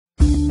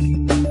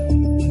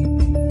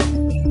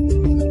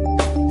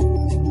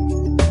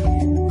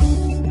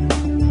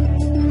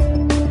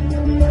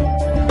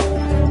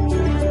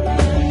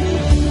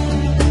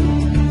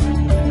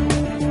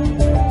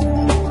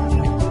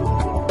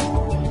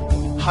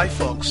Hi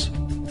folks,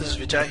 this is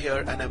Vijay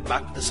here and I'm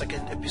back with the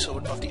second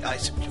episode of the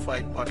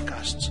iSimplified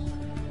podcasts.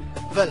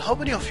 Well, how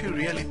many of you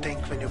really think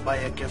when you buy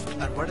a gift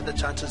and what are the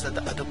chances that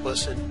the other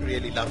person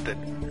really loved it?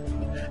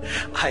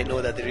 I know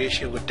that the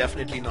ratio would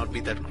definitely not be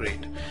that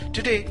great.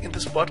 Today in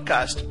this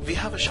podcast, we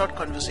have a short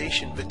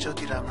conversation with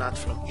Jyoti Ramnath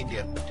from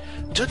India.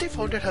 Jyoti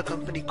founded her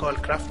company called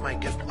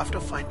CraftmyGift after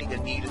finding a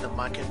need in the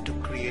market to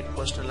create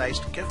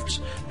personalized gifts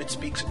which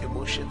speaks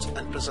emotions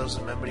and preserves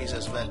the memories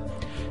as well.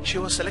 She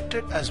was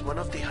selected as one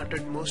of the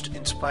 100 most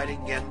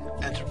inspiring young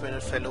entrepreneur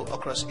fellow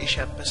across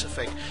Asia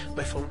Pacific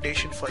by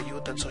Foundation for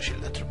Youth and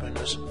Social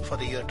Entrepreneurs for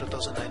the year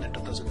 2009 and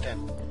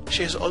 2010.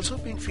 She has also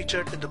been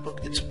featured in the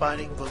book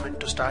Inspiring Women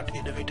to Start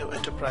Innovative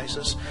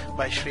Enterprises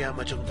by Shreya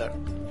Majumdar.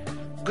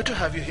 Good to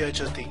have you here,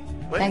 Jyoti.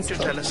 Why don't you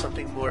tell us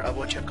something more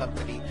about your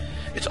company?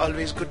 It's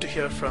always good to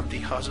hear from the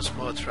horse's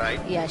mouth, right?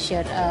 Yeah,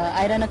 sure.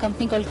 I run a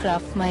company called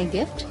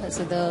CraftmyGift.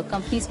 So the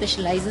company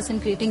specializes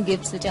in creating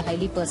gifts which are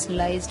highly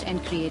personalized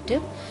and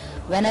creative.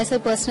 When I say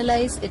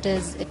personalized,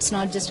 it's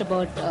not just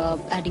about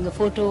adding a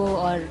photo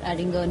or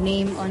adding a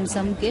name on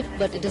some gift,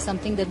 but it is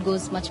something that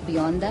goes much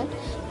beyond that.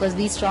 Because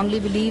we strongly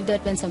believe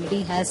that when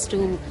somebody has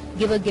to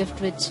give a gift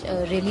which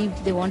really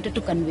they wanted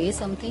to convey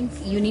something,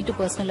 you need to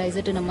personalize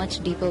it in a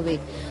much deeper way.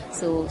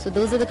 So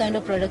those are the kind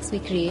of products we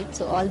create.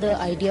 So all the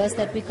ideas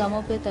that we come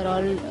up with are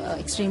all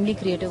extremely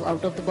creative,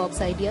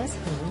 out-of-the-box ideas.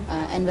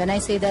 And when I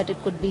say that,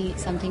 it could be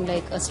something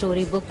like a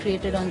storybook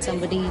created on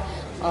somebody,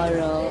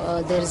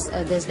 or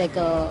there's like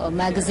a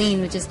magazine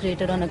which is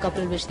created on a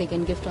couple which they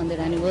can gift on their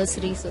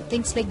anniversary. So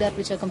things like that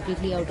which are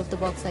completely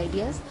out-of-the-box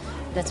ideas,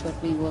 that's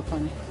what we work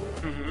on.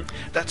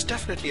 That's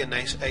definitely a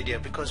nice idea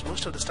because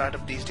most of the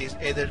startup these days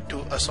either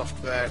do a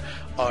software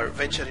or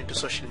venture into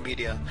social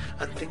media,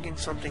 and thinking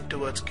something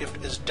towards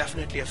gift is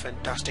definitely a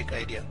fantastic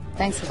idea.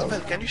 Thanks.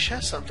 Well, can you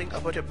share something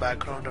about your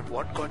background and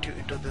what got you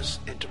into this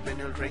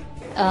entrepreneurial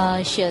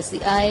ring? Sure.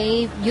 See,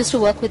 I used to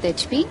work with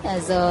HP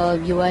as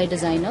a UI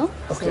designer.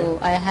 Okay. So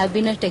I have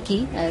been a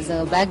techie as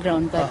a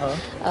background,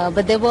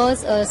 but there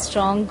was a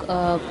strong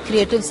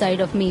creative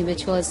side of me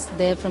which was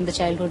there from the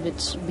childhood,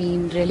 which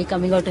been really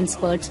coming out in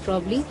spurts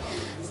probably.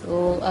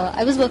 So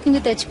I was working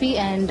with HP,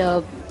 and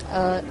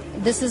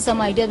this is some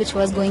idea which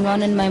was going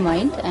on in my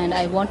mind, and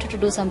I wanted to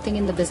do something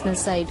in the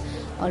business side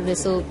always.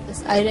 So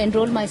I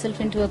enrolled myself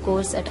into a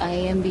course at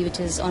IIMB which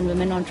is on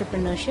women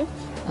entrepreneurship,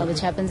 which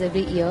happens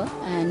every year,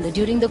 and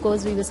during the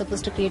course we were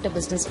supposed to create a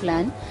business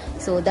plan.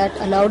 So that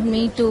allowed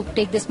me to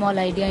take this small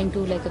idea into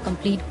like a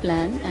complete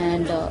plan,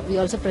 and we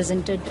also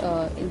presented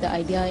in the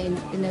idea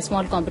in a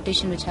small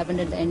competition which happened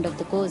at the end of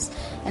the course,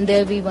 and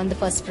there we won the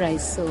first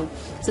prize. So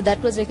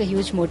that was like a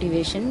huge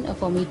motivation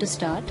for me to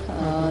start.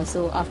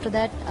 So after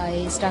that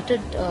I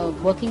started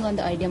working on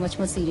the idea much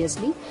more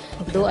seriously.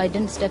 Though I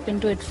didn't step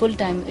into it full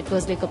time, it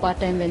was like a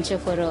part-time venture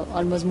for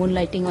almost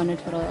moonlighting on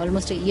it for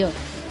almost a year.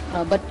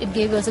 But it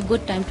gave us a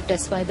good time to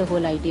test-fly the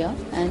whole idea,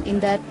 and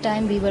in that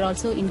time we were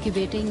also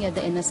incubating at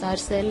the NSR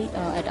cell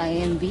at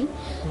IIMB,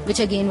 which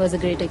again was a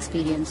great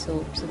experience.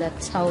 So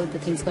that's how the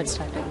things got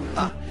started.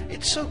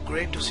 It's so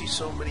great to see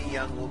so many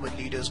young women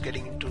leaders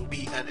getting into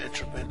be an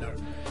entrepreneur.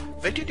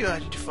 When did you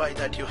identify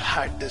that you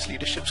had this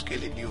leadership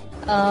skill in you?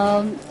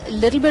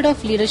 Little bit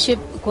of leadership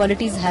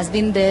qualities has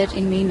been there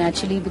in me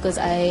naturally, because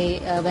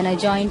when I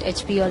joined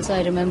HP also,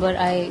 I remember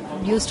I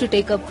used to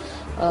take up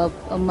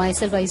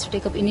myself, I used to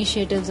take up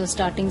initiatives of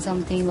starting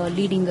something or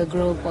leading a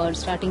group or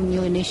starting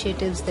new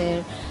initiatives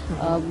there,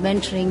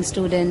 mentoring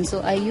students.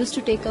 So I used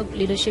to take up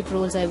leadership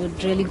roles. I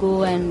would really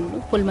go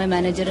and pull my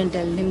manager and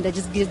tell him that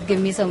just give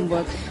me some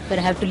work, but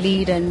I have to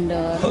lead and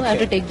I have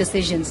to take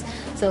decisions.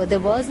 So there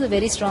was a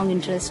very strong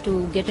interest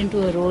to get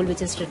into a role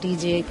which is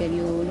strategic,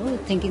 and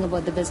thinking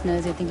about the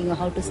business, you're thinking of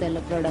how to sell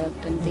a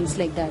product and things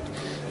like that.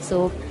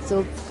 So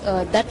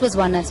that was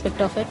one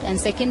aspect of it, and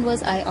second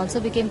was I also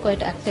became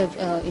quite active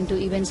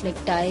into events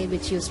like TIE,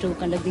 which used to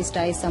conduct these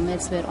TIE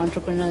summits where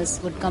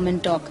entrepreneurs would come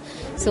and talk.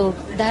 So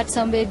that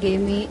somewhere gave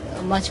me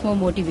much more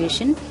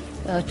motivation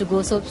to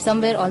go. So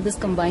somewhere all this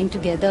combined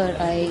together,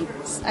 I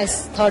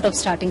thought of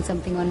starting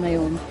something on my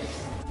own.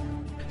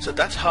 So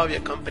that's how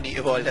your company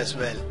evolved as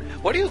well.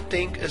 What do you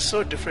think is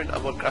so different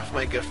about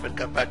CraftmyGift when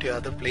compared to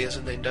other players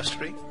in the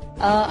industry?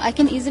 I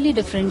can easily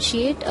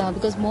differentiate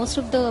because most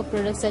of the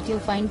products that you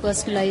find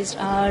personalized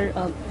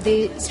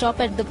they stop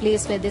at the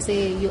place where they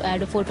say you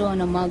add a photo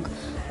on a mug,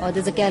 or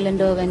there's a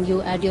calendar when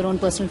you add your own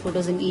personal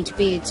photos in each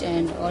page,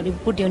 or you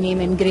put your name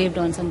engraved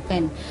on some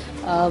pen.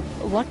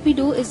 What we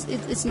do is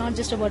it's not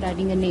just about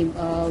adding a name.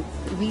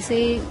 We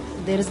say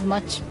there is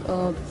much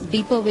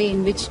deeper way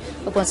in which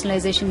a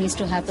personalization needs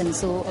to happen.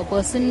 So a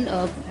person,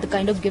 the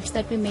kind of gifts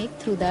that we make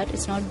through that,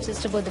 it's not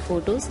just about the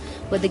photos,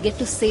 but they get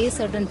to say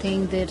certain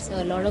things. There's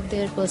a lot of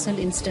their personal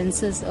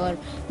instances or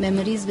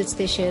memories which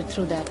they share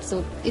through that.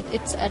 So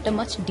it's at a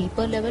much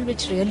deeper level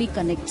which really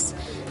connects.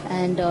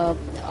 And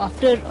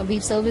after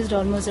we've serviced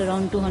almost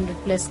around 200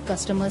 plus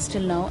customers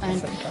till now,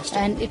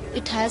 and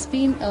it has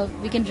been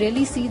we can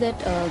really see that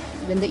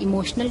when the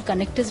emotional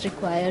connect is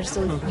required,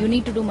 so you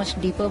need to do much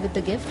deeper with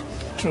the gift.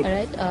 True. All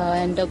right,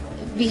 and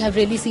we have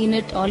really seen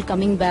it all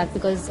coming back,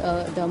 because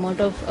the amount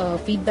of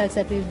feedbacks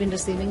that we've been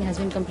receiving has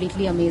been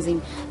completely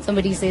amazing.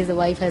 Somebody says the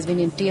wife has been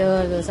in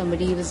tears, or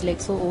somebody was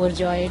like so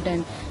overjoyed,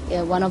 and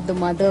one of the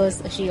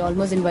mothers, she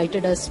almost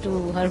invited us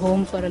to her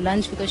home for a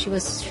lunch because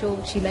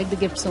she liked the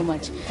gift so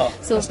much.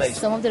 So nice.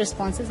 Some of the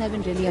responses have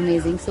been really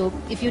amazing. So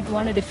if you'd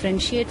want to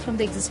differentiate from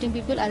the existing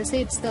people, I'll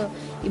say it's the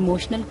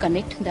emotional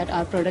connect that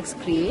our products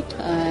create,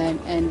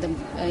 and the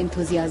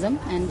enthusiasm.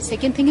 And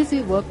second thing is,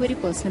 we work very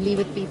personally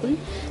with people.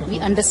 We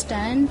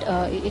understand,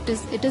 it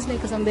is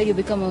like somewhere you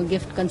become a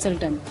gift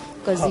consultant,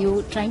 because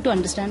you're trying to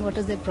understand what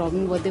is their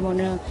problem, what they want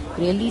to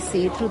really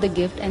say through the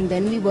gift, and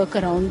then we work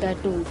around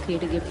that to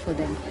create a gift for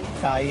them.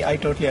 I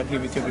totally agree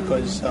with you,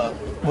 because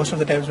most of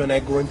the times when I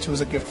go and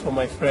choose a gift for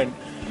my friend,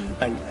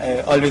 and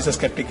I always are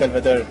skeptical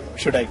whether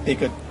should I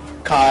take a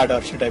card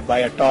or should I buy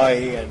a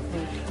toy, and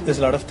there's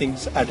a lot of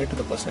things added to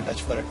the personal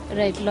touch for it.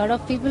 Right, a lot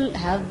of people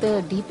have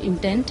the deep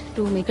intent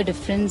to make a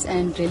difference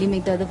and really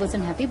make the other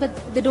person happy,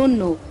 but they don't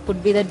know.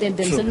 Could be that they're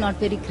themselves not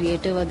very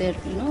creative, or they're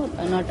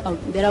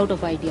they're out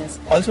of ideas.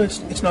 Also,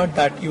 it's not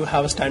that you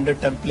have a standard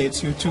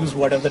templates. You choose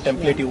whatever the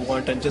template you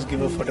want and just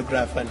give a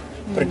photograph and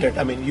print it.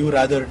 I mean, you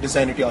rather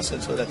design it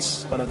yourself, so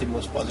that's one of the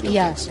most positive things.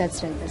 Yeah,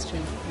 that's right.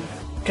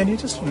 Can you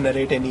just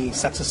narrate any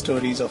success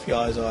stories of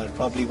yours, or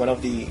probably one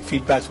of the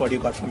feedbacks what you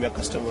got from your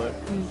customer?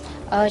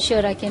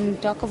 Sure, I can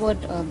talk about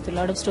a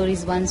lot of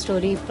stories. One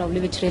story probably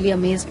which really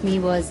amazed me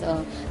was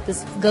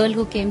this girl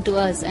who came to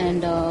us,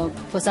 and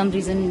for some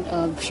reason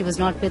she was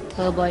not with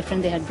her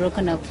boyfriend. They had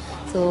broken up.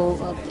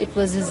 So it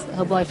was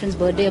her boyfriend's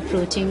birthday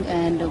approaching,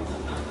 and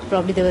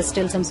probably there was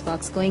still some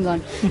sparks going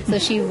on. So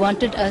she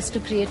wanted us to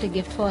create a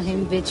gift for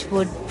him which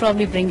would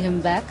probably bring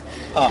him back.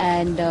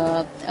 And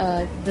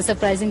the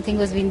surprising thing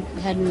was, we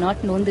had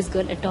not known this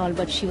girl at all,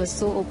 but she was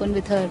so open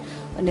with her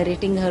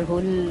narrating her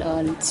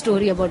whole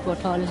story about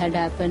what all had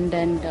happened,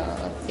 and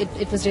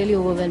it was really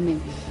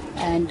overwhelming.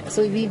 And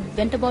so we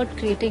went about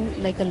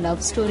creating like a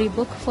love story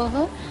book for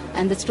her,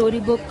 and the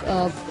storybook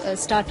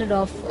started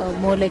off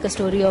more like a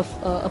story of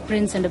a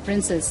prince and a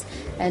princess.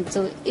 And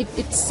so it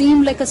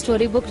seemed like a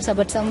storybook,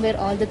 but somewhere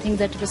all the things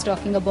that it was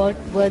talking about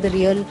were the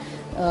real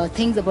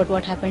things about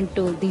what happened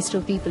to these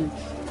two people.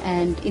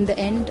 And in the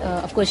end,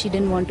 of course, she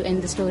didn't want to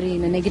end the story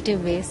in a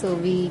negative way, so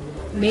we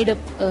made up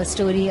a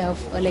story of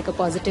like a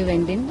positive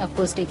ending, of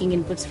course taking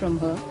inputs from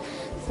her.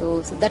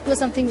 So that was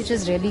something which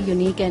was really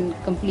unique and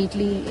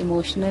completely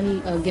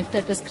emotional gift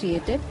that was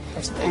created.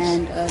 That's nice.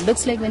 And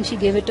looks like when she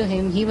gave it to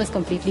him, he was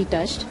completely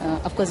touched.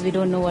 Of course, we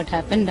don't know what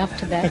happened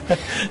after that.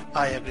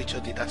 I agree,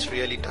 Jyoti. That's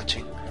really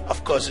touching.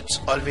 Of course, it's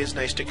always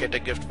nice to get a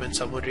gift when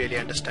someone really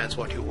understands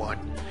what you want.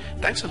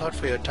 Thanks a lot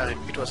for your time.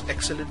 It was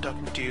excellent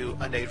talking to you,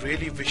 and I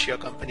really wish your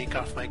company,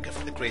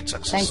 CraftmyGift, a great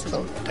success. Thanks,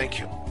 Vijay. Thank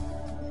you.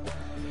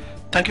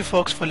 Thank you,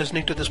 folks, for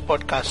listening to this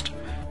podcast.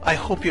 I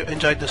hope you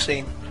enjoyed the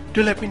same.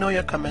 Do let me know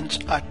your comments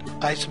at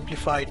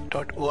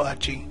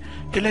iSimplified.org.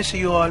 Till I see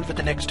you all with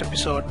the next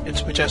episode,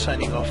 it's Vijay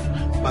signing off.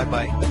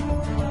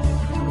 Bye-bye.